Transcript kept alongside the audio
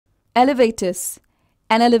Elevators.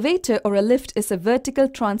 An elevator or a lift is a vertical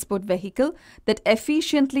transport vehicle that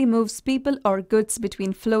efficiently moves people or goods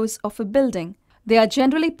between floors of a building. They are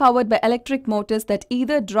generally powered by electric motors that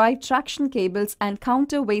either drive traction cables and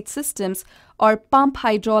counterweight systems or pump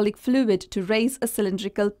hydraulic fluid to raise a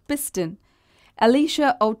cylindrical piston.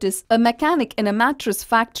 Alicia Otis, a mechanic in a mattress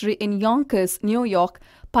factory in Yonkers, New York,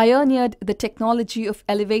 pioneered the technology of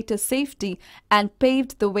elevator safety and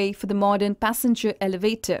paved the way for the modern passenger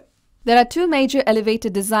elevator. There are two major elevator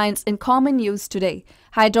designs in common use today: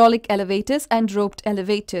 hydraulic elevators and roped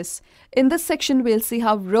elevators. In this section, we'll see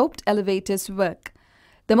how roped elevators work.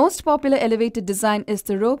 The most popular elevator design is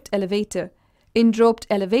the roped elevator. In roped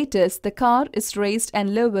elevators, the car is raised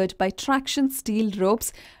and lowered by traction steel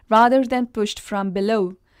ropes rather than pushed from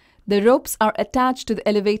below. The ropes are attached to the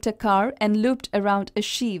elevator car and looped around a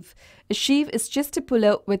sheave. A sheave is just a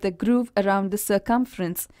puller with a groove around the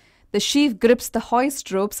circumference. The sheave grips the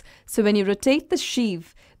hoist ropes, so when you rotate the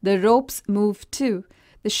sheave, the ropes move too.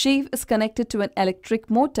 The sheave is connected to an electric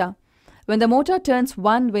motor. When the motor turns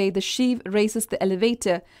one way, the sheave raises the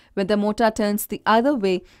elevator. When the motor turns the other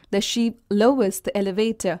way, the sheave lowers the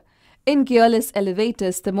elevator. In gearless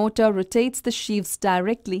elevators, the motor rotates the sheaves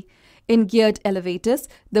directly. In geared elevators,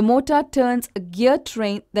 the motor turns a gear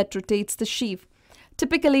train that rotates the sheave.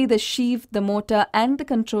 Typically, the sheave, the motor, and the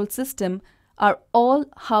control system are all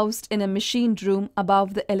housed in a machined room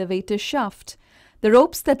above the elevator shaft. The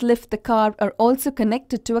ropes that lift the car are also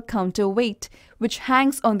connected to a counterweight, which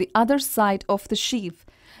hangs on the other side of the sheave.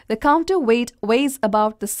 The counterweight weighs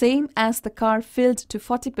about the same as the car filled to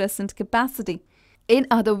 40% capacity. In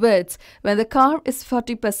other words, when the car is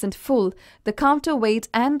 40% full, the counterweight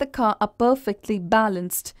and the car are perfectly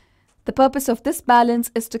balanced. The purpose of this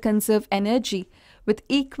balance is to conserve energy. With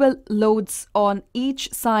equal loads on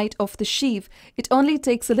each side of the sheave, it only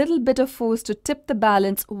takes a little bit of force to tip the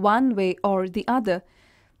balance one way or the other.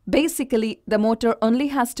 Basically, the motor only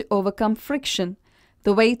has to overcome friction.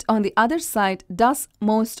 The weight on the other side does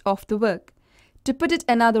most of the work. To put it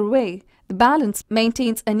another way, the balance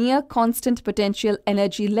maintains a near constant potential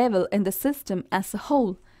energy level in the system as a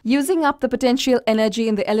whole. Using up the potential energy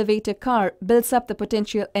in the elevator car builds up the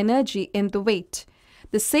potential energy in the weight.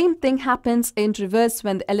 The same thing happens in reverse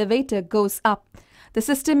when the elevator goes up. The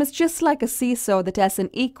system is just like a seesaw that has an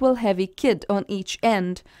equal heavy kid on each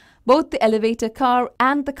end. Both the elevator car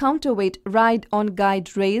and the counterweight ride on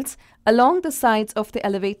guide rails along the sides of the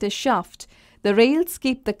elevator shaft. The rails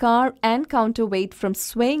keep the car and counterweight from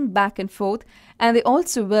swaying back and forth, and they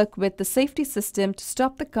also work with the safety system to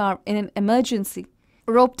stop the car in an emergency.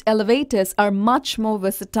 Roped elevators are much more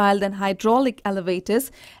versatile than hydraulic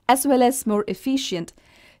elevators, as well as more efficient.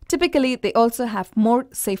 Typically, they also have more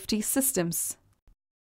safety systems.